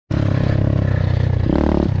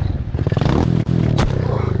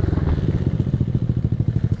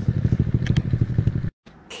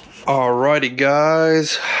Alrighty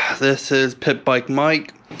guys, this is Pit Bike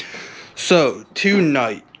Mike. So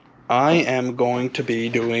tonight I am going to be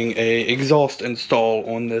doing a exhaust install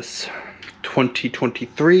on this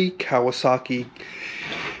 2023 Kawasaki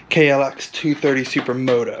KLX 230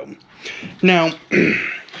 Supermoto. Now,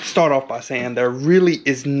 start off by saying there really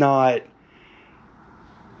is not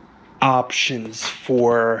options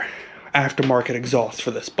for aftermarket exhaust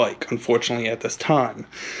for this bike, unfortunately, at this time.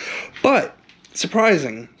 But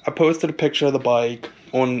surprising, I posted a picture of the bike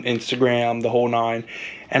on Instagram, the whole nine,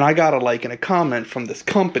 and I got a like and a comment from this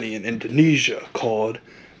company in Indonesia called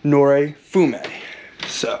Norifumi.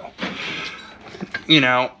 So, you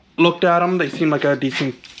know, looked at them, they seem like a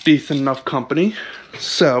decent enough company.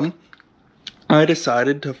 So I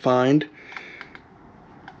decided to find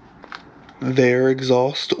their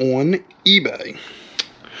exhaust on eBay.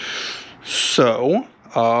 So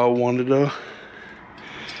I wanted to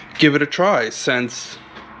give it a try, since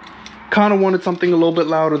kind of wanted something a little bit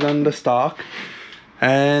louder than the stock,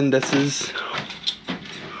 and this is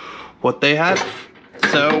what they have.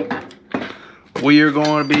 So we are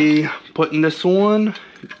going to be putting this on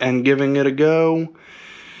and giving it a go.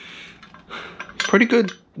 Pretty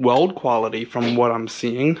good weld quality from what I'm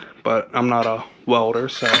seeing, but I'm not a welder,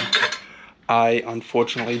 so I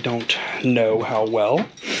unfortunately don't know how well,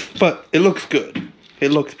 but it looks good.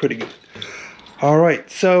 It looks pretty good. Alright,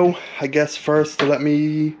 so I guess first let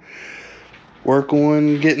me work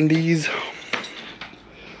on getting these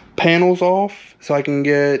panels off so I can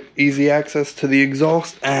get easy access to the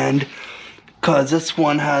exhaust, and because this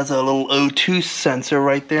one has a little O2 sensor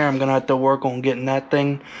right there, I'm gonna have to work on getting that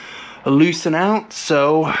thing loosened out.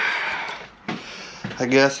 So I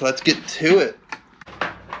guess let's get to it.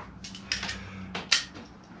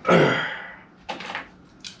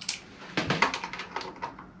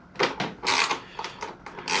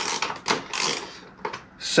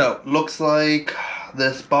 So, looks like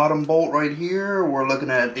this bottom bolt right here, we're looking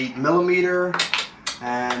at 8mm,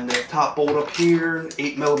 and the top bolt up here,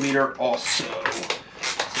 8mm also.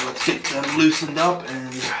 So let's get them loosened up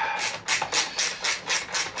and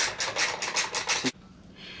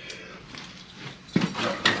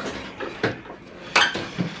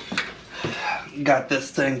got this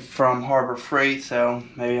thing from Harbor Freight, so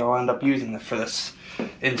maybe I'll end up using it for this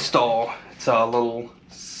install. It's a little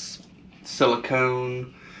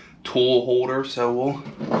silicone tool holder, so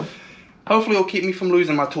hopefully it'll keep me from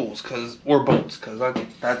losing my tools, or bolts, because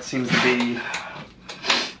that seems to be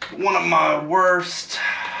one of my worst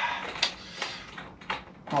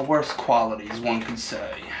qualities, one could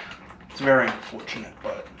say. It's very unfortunate,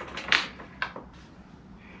 but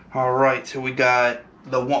alright, so we got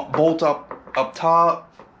the one bolt up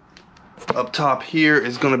top. Up top here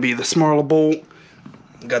is going to be the smaller bolt.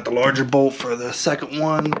 Got the larger bolt for the second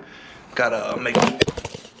one. Gotta make it.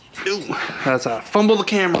 Ooh, that's a fumble the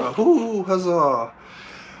camera. Ooh, huzzah.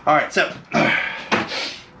 Alright, so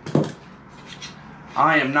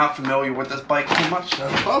I am not familiar with this bike too much. So,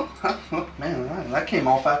 oh, man, that came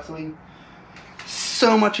off actually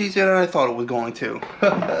so much easier than I thought it was going to.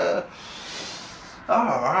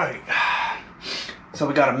 Alright. So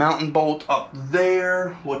we got a mountain bolt up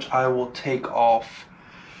there, which I will take off.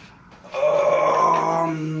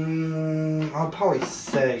 I'll probably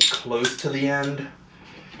say close to the end,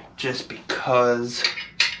 just because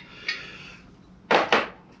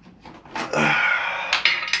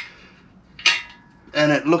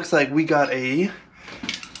and it looks like we got a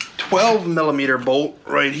 12mm bolt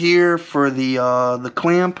right here for the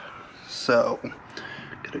clamp, so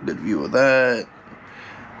get a good view of that.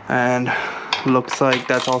 And looks like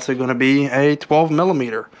that's also going to be a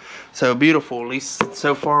 12mm. So beautiful. At least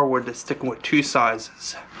so far we're just sticking with two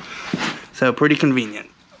sizes. So pretty convenient.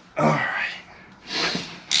 Alright.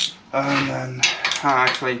 And then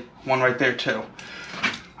actually one right there too.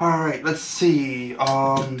 Alright, let's see.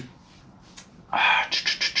 I'm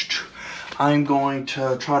going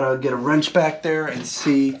to try to get a wrench back there and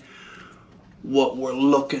see what we're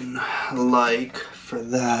looking like for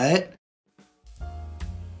that.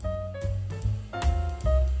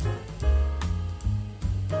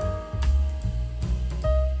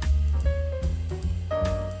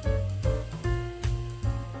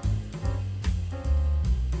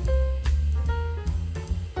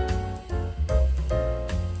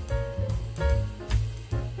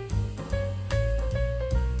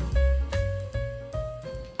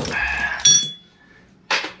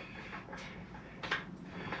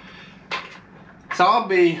 So I'll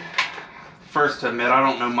be first to admit, I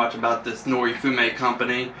don't know much about this Norifumi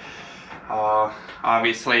company.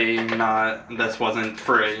 Obviously this wasn't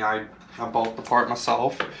free. I bought the part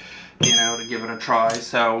myself, you know, to give it a try.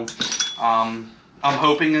 So I'm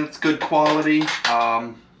hoping it's good quality.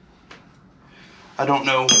 I don't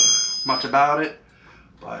know much about it,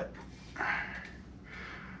 but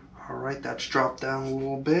all right, that's dropped down a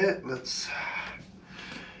little bit. Let's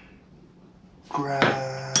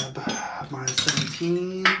grab my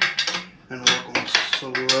 17 and work on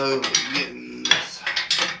slowly getting this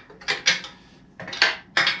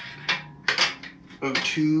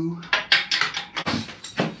 02.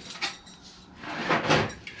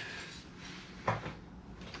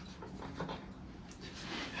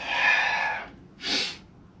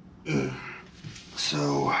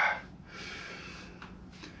 So,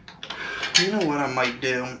 you know what I might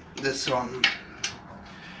do? This one,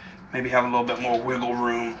 maybe have a little bit more wiggle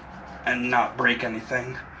room and not break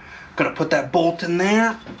anything. Gonna put that bolt in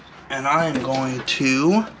there, and I am going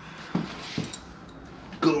to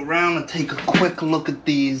go around and take a quick look at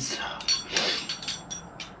these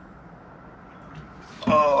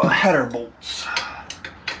header bolts.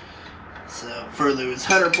 So for those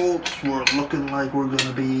header bolts, we're looking like we're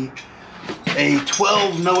gonna be a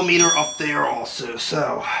 12mm up there also.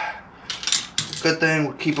 So good thing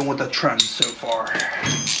we're keeping with the trend so far.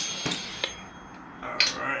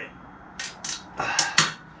 Alright.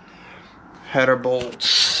 Header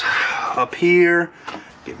bolts up here.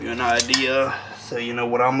 Give you an idea so you know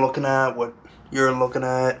what I'm looking at, what you're looking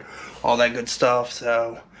at, all that good stuff.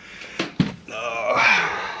 So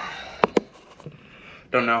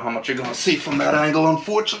don't know how much you're gonna see from that angle,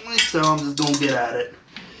 unfortunately, so I'm just gonna get at it.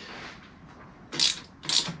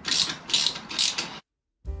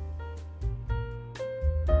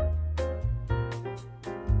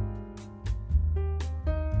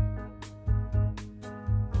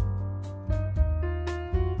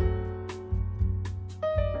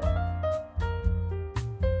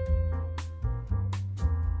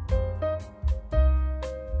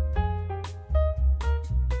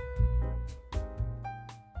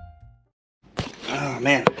 Oh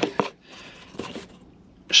man,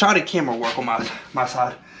 shoddy camera work on my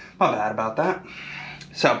side. My bad about that.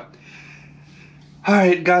 So,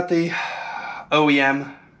 alright, got the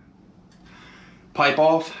OEM pipe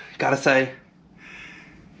off. Gotta say,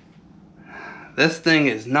 this thing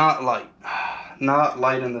is not light. Not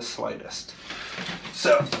light in the slightest.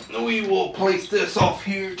 So, we will place this off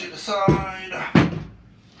here to the side.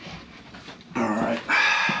 Alright.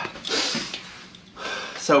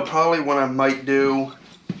 So probably what I might do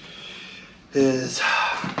is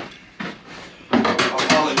I'll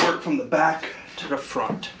probably work from the back to the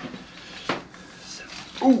front. So,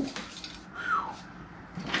 ooh.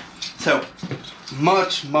 So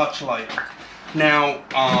much lighter. Now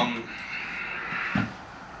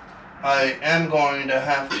I am going to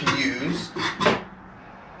have to use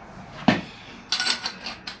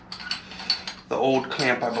the old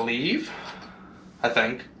clamp, I believe. I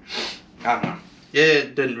think. I don't know.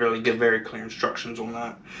 It didn't really give very clear instructions on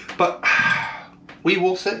that, but we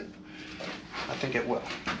will see. I think it will.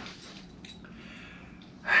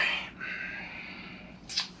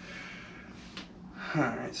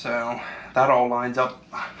 Alright, so that all lines up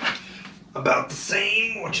about the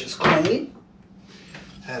same, which is cool.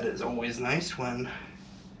 That is always nice when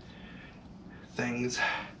things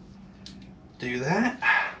do that.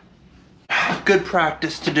 Good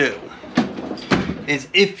practice to do is,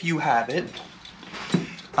 if you have it,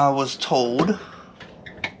 I was told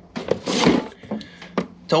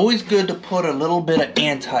it's always good to put a little bit of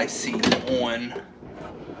anti-seal on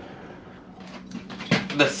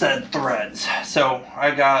the said threads. So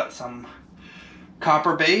I got some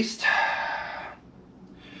copper-based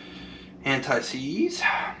anti-seize.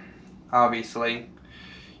 Obviously,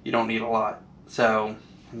 you don't need a lot, so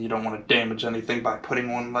you don't want to damage anything by putting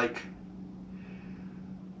on like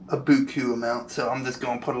a buku amount. So I'm just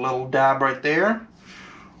going to put a little dab right there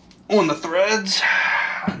on the threads,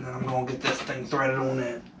 and then I'm going to get this thing threaded on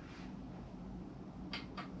in.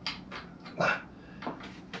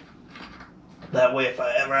 That way, if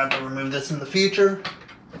I ever have to remove this in the future,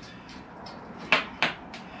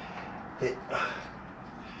 it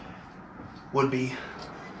would be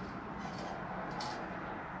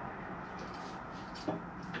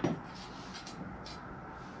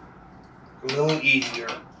a little easier.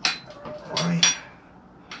 Right.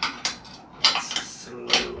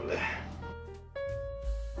 Slowly.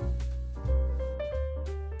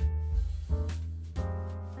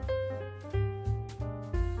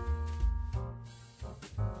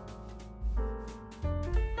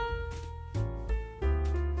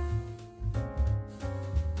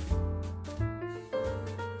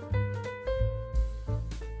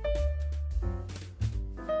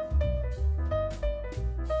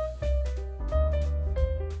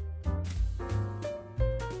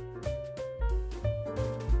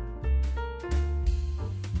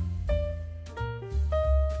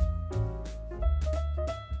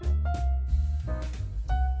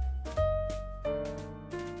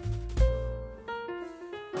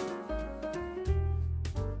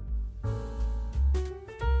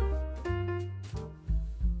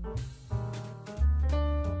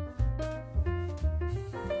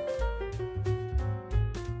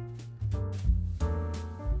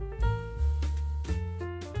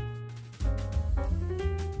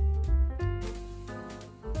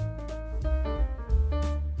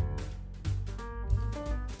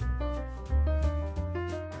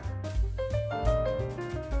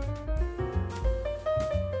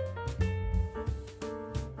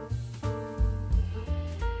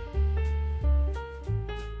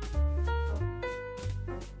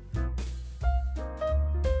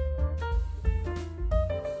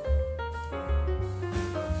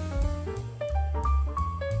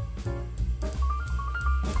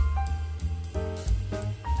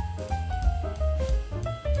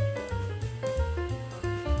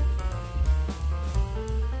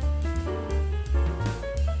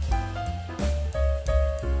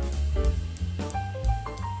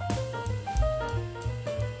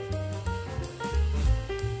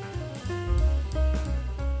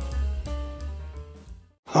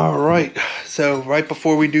 Alright, so right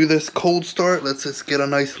before we do this cold start, let's just get a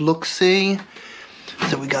nice look-see.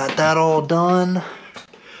 So we got that all done.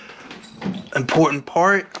 Important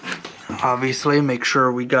part, obviously, make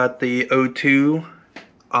sure we got the O2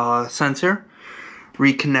 sensor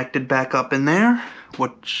reconnected back up in there,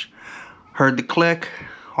 which heard the click,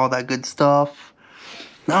 all that good stuff.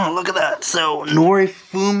 Oh, look at that. So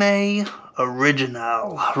Norifumi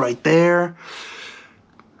Original right there.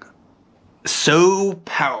 So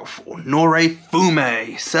powerful.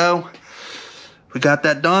 Norifumi. So we got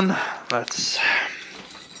that done. Let's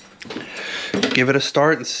give it a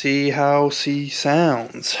start and see how she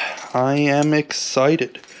sounds. I am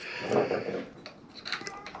excited.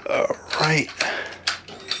 Alright.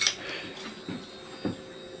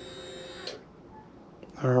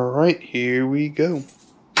 Alright, here we go.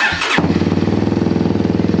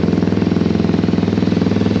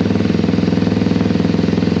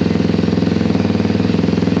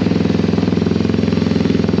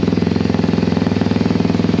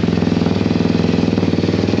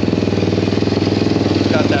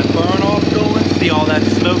 Got that burn off going. See all that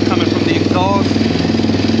smoke coming from the exhaust.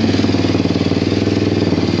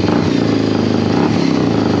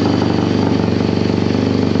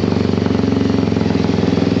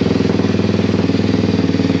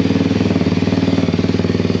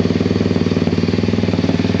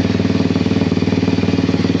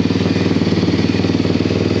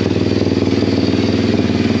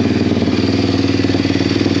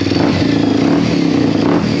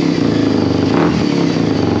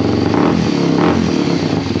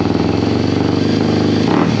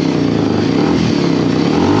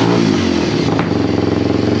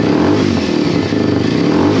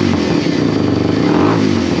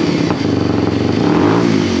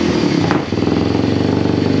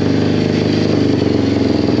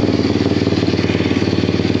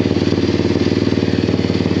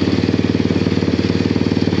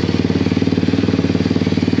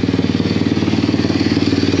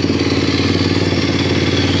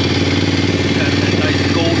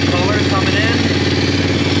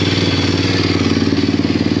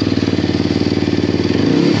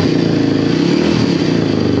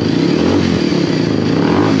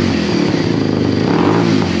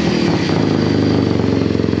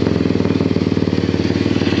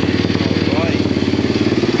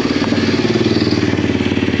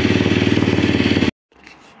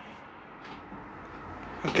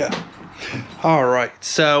 Okay. Alright,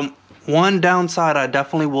 so one downside I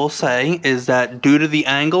definitely will say is that due to the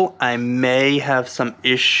angle, I may have some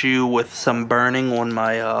issue with some burning on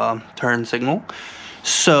my turn signal.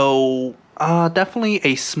 So, definitely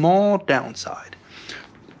a small downside.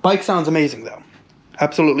 Bike sounds amazing though.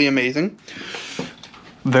 Absolutely amazing.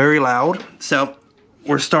 Very loud. So,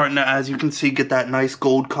 we're starting to, as you can see, get that nice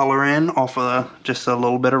gold color in off of just a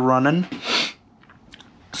little bit of running.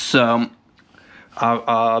 So,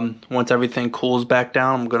 once everything cools back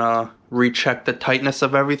down, I'm gonna recheck the tightness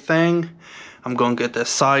of everything. I'm gonna get the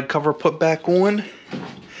side cover put back on,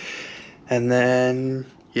 and then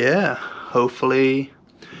yeah, hopefully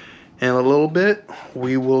in a little bit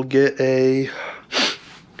we will get a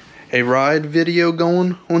ride video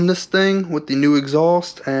going on this thing with the new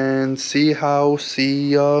exhaust and see how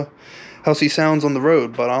she sounds on the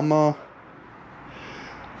road. But I'm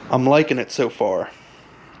liking it so far.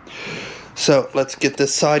 So let's get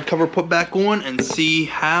this side cover put back on and see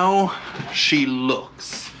how she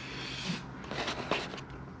looks.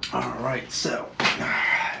 Alright, so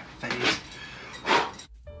things.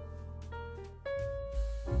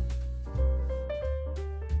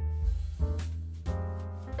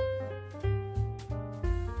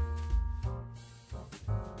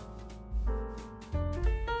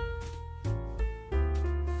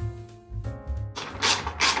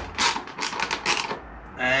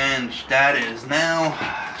 And that is now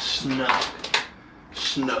snug.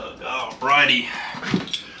 Alrighty.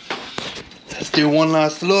 Let's do one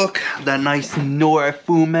last look. That nice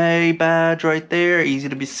Norifumi badge right there. Easy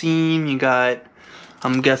to be seen. You got,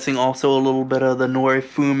 I'm guessing, also a little bit of the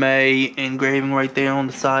Norifumi engraving right there on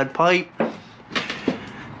the side pipe.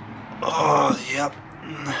 Oh, yep.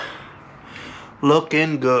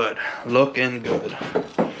 Looking good. Looking good.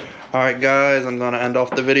 Alright guys, I'm going to end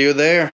off the video there.